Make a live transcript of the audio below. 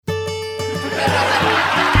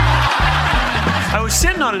was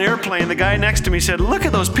sitting on an airplane. The guy next to me said, "Look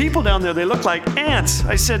at those people down there. They look like ants."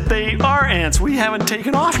 I said, "They are ants. We haven't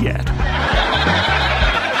taken off yet."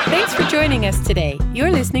 Thanks for joining us today.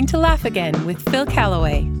 You're listening to Laugh Again with Phil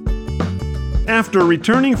Callaway. After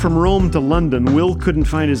returning from Rome to London, Will couldn't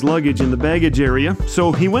find his luggage in the baggage area,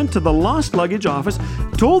 so he went to the lost luggage office,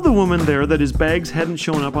 told the woman there that his bags hadn't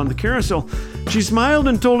shown up on the carousel. She smiled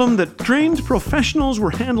and told him that trained professionals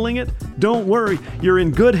were handling it. "Don't worry, you're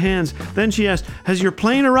in good hands." Then she asked, "Has your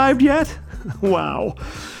plane arrived yet?" Wow.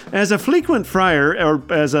 As a frequent flyer,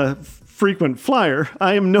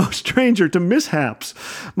 I am no stranger to mishaps.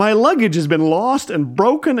 My luggage has been lost and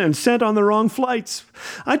broken and sent on the wrong flights.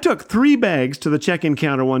 I took 3 bags to the check-in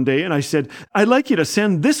counter one day and I said, "I'd like you to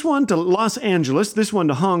send this one to Los Angeles, this one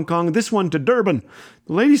to Hong Kong, this one to Durban."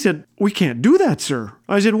 The lady said, "We can't do that, sir."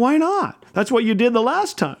 I said, "Why not? That's what you did the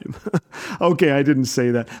last time." Okay, I didn't say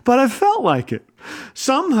that, but I felt like it.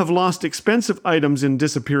 Some have lost expensive items in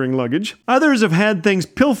disappearing luggage. Others have had things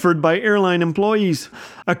pilfered by airline employees.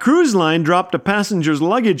 A cruise line dropped a passenger's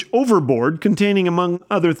luggage overboard containing, among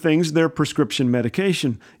other things, their prescription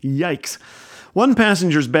medication. Yikes. One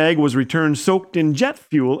passenger's bag was returned soaked in jet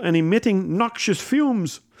fuel and emitting noxious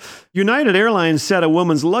fumes. United Airlines set a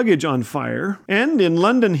woman's luggage on fire, and in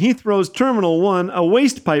London Heathrow's Terminal 1, a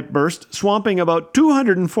waste pipe burst, swamping about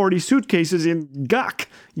 240 suitcases in guck.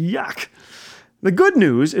 Yuck. The good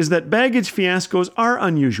news is that baggage fiascos are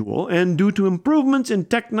unusual, and due to improvements in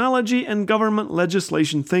technology and government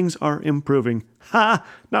legislation, things are improving. Ha!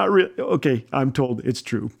 Not really. Okay, I'm told it's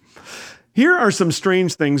true. Here are some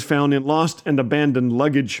strange things found in lost and abandoned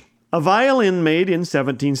luggage. A violin made in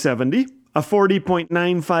 1770, a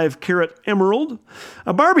 40.95 carat emerald,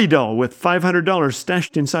 a Barbie doll with $500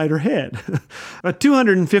 stashed inside her head, a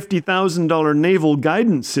 $250,000 naval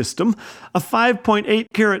guidance system, a 5.8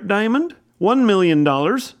 carat diamond, $1 million,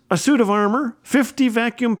 a suit of armor, 50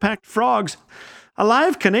 vacuum-packed frogs, a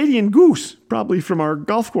live Canadian goose, probably from our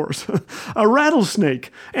golf course, a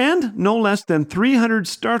rattlesnake, and no less than 300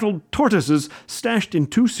 startled tortoises stashed in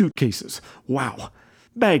 2 suitcases. Wow.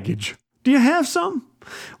 Baggage. Do you have some?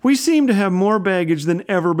 We seem to have more baggage than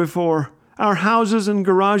ever before. Our houses and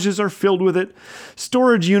garages are filled with it.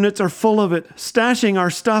 Storage units are full of it. Stashing our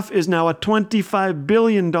stuff is now a $25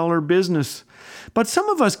 billion business. But some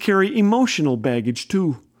of us carry emotional baggage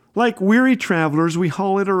too. Like weary travelers, we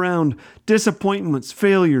haul it around. Disappointments,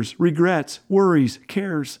 failures, regrets, worries,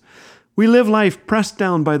 cares. We live life pressed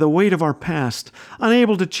down by the weight of our past,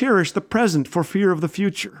 unable to cherish the present for fear of the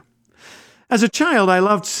future. As a child, I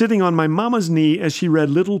loved sitting on my mama's knee as she read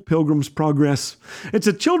Little Pilgrim's Progress. It's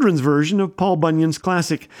a children's version of Paul Bunyan's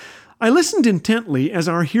classic. I listened intently as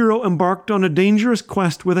our hero embarked on a dangerous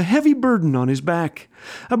quest with a heavy burden on his back.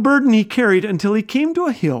 A burden he carried until he came to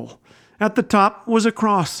a hill. At the top was a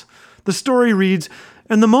cross. The story reads,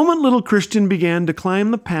 "And the moment little Christian began to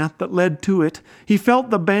climb the path that led to it, he felt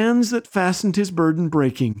the bands that fastened his burden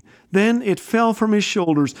breaking. Then it fell from his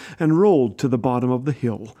shoulders and rolled to the bottom of the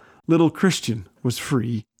hill. Little Christian was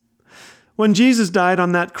free." When Jesus died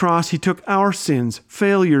on that cross, he took our sins,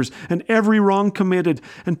 failures, and every wrong committed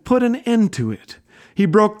and put an end to it. He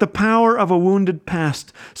broke the power of a wounded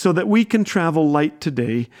past so that we can travel light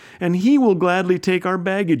today, and he will gladly take our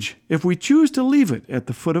baggage if we choose to leave it at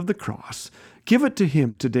the foot of the cross. Give it to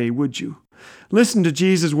him today, would you? Listen to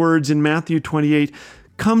Jesus' words in Matthew 28.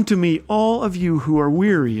 "Come to me, all of you who are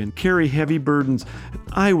weary and carry heavy burdens, and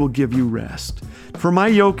I will give you rest. For my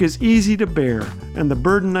yoke is easy to bear, and the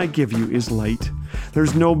burden I give you is light."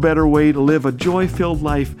 There's no better way to live a joy-filled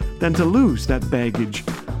life than to lose that baggage.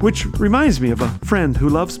 Which reminds me of a friend who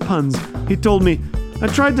loves puns. He told me, "I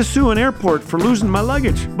tried to sue an airport for losing my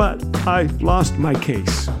luggage, but I lost my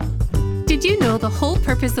case." Did you know the whole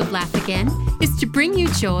purpose of Laugh Again is to bring you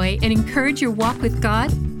joy and encourage your walk with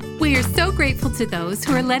God? We are so grateful to those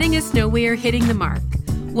who are letting us know we are hitting the mark.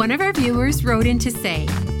 One of our viewers wrote in to say,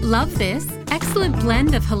 "Love this excellent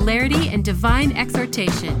blend of hilarity and divine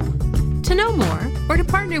exhortation." To know more or to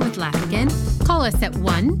partner with Laugh Again, call us at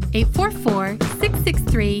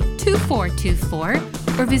 1-844-663-2424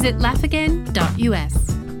 or visit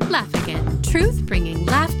laughagain.us. Laugh Again, truth bringing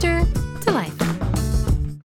laughter to life.